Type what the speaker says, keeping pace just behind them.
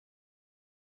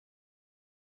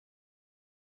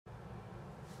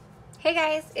Hey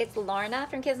guys, it's Lorna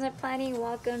from Kismet Planning.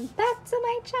 Welcome back to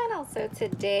my channel. So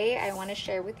today I want to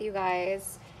share with you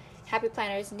guys Happy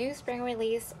Planner's new spring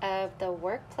release of the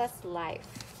Work Plus Life.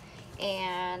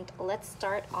 And let's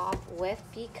start off with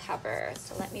the cover.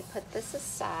 So let me put this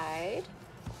aside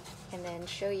and then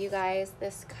show you guys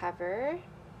this cover.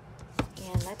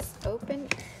 And let's open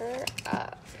her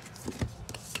up.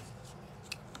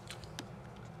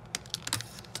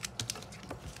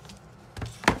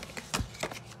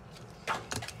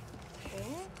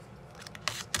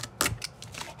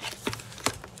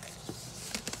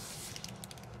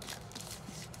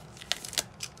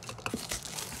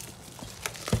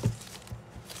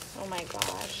 Oh my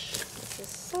gosh, this is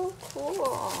so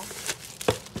cool.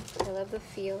 I love the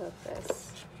feel of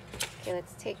this. Okay,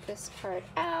 let's take this part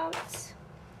out.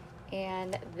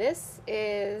 And this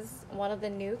is one of the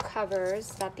new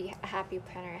covers that the Happy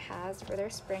Planner has for their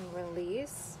spring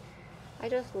release. I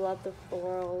just love the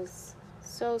florals.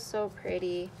 So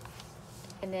pretty.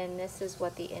 And then this is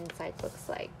what the inside looks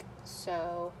like.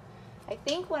 So I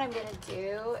think what I'm gonna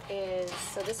do is,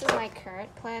 so this is my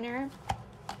current planner,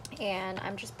 and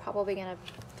I'm just probably gonna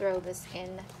throw this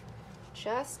in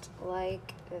just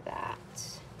like that.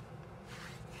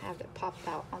 Have it pop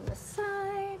out on the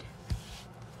side.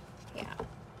 Yeah,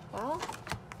 well,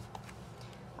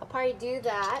 I'll probably do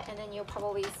that, and then you'll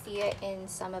probably see it in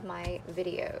some of my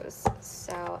videos.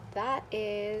 So that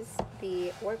is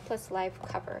the Work Plus Life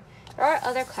cover. There are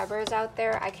other covers out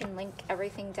there. I can link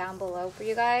everything down below for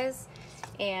you guys,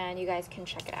 and you guys can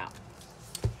check it out.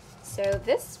 So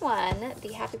this one,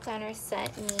 the Happy Planner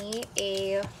sent me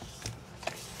a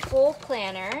full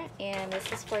planner, and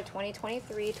this is for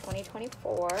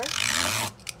 2023-2024.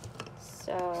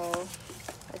 So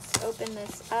let's open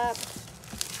this up.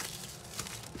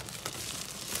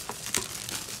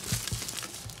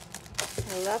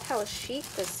 I love how chic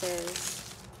this is.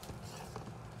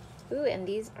 Ooh, and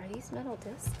are these metal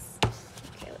discs?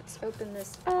 Okay, let's open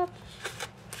this up.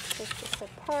 Take this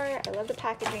apart. I love the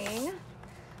packaging.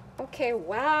 Okay,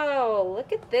 wow,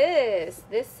 look at this.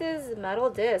 This is metal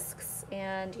discs,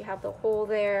 and you have the hole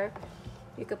there.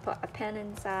 You could put a pen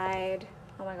inside.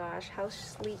 Oh my gosh, how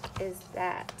sleek is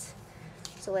that?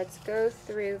 So let's go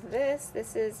through this.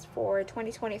 This is for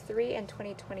 2023 and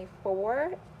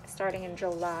 2024, starting in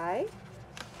July.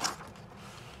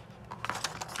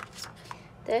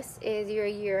 This is your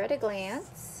year at a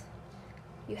glance.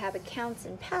 You have accounts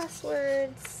and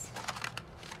passwords.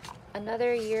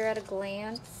 Another year at a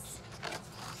glance.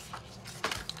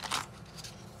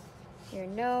 Your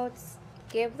notes.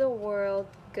 Give the world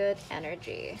good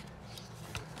energy.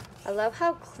 I love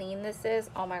how clean this is.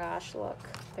 Oh my gosh, look.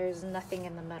 There's nothing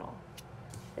in the middle.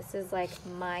 This is like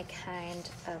my kind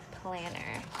of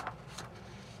planner.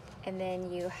 And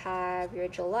then you have your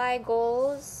July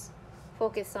goals.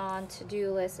 Focus on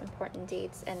to-do lists, important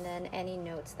dates, and then any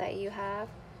notes that you have.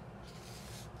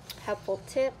 Helpful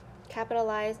tip.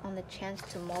 Capitalize on the chance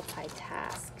to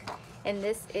multitask. And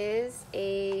this is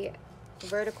a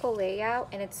vertical layout,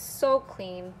 and it's so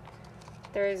clean.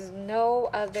 There's no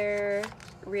other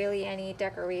really any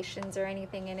decorations or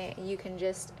anything in it. You can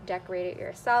just decorate it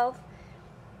yourself.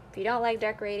 If you don't like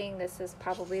decorating, this is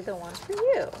probably the one for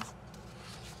you.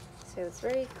 So it's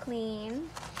very clean,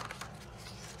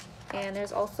 and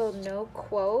there's also no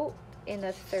quote in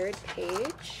the third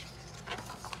page.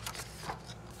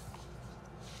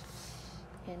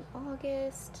 In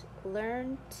August,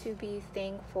 learn to be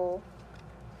thankful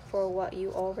for what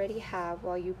you already have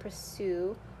while you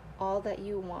pursue all that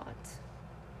you want.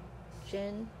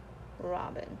 Jen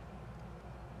Robin.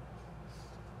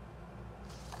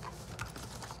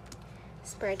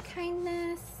 Spread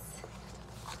kindness.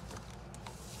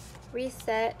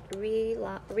 Reset,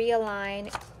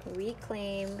 realign,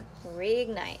 reclaim,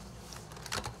 reignite.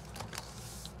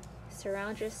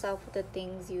 Surround yourself with the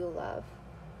things you love.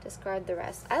 Discard the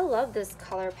rest. I love this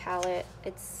color palette.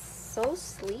 It's so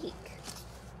sleek.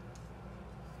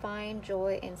 Find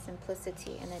joy in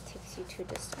simplicity, and it takes you to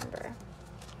December.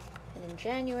 And in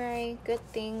January, good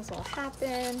things will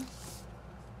happen.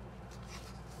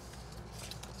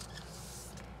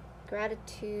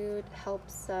 Gratitude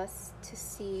helps us to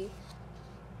see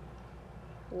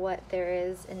what there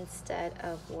is instead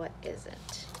of what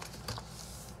isn't.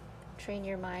 Train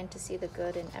your mind to see the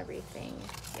good in everything.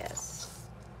 Yes.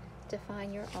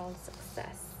 Define your own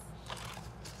success.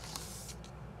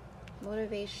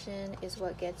 Motivation is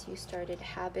what gets you started.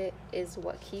 Habit is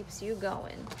what keeps you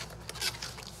going.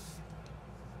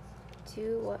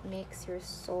 Do what makes your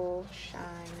soul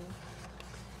shine.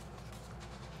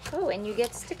 Oh, and you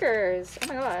get stickers. Oh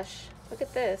my gosh, look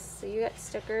at this. So you get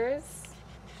stickers,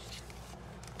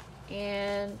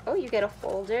 And oh, you get a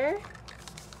folder.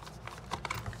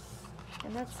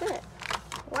 And that's it.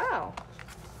 Wow.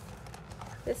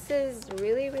 This is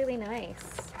really, really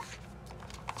nice.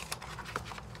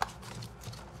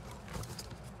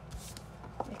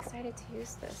 I'm excited to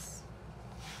use this.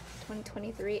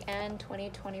 2023 and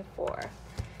 2024.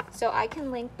 So I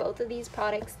can link both of these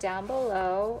products down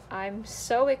below. I'm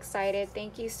so excited.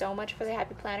 Thank you so much for the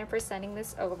Happy Planner for sending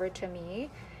this over to me.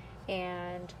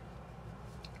 And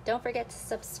don't forget to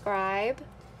subscribe.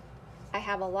 I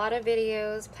have a lot of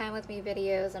videos, plan with me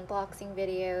videos, unboxing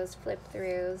videos, flip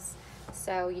throughs,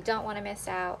 so you don't want to miss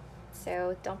out.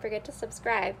 So don't forget to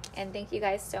subscribe, and thank you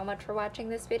guys so much for watching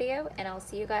this video, and I'll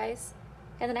see you guys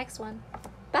in the next one.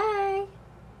 Bye!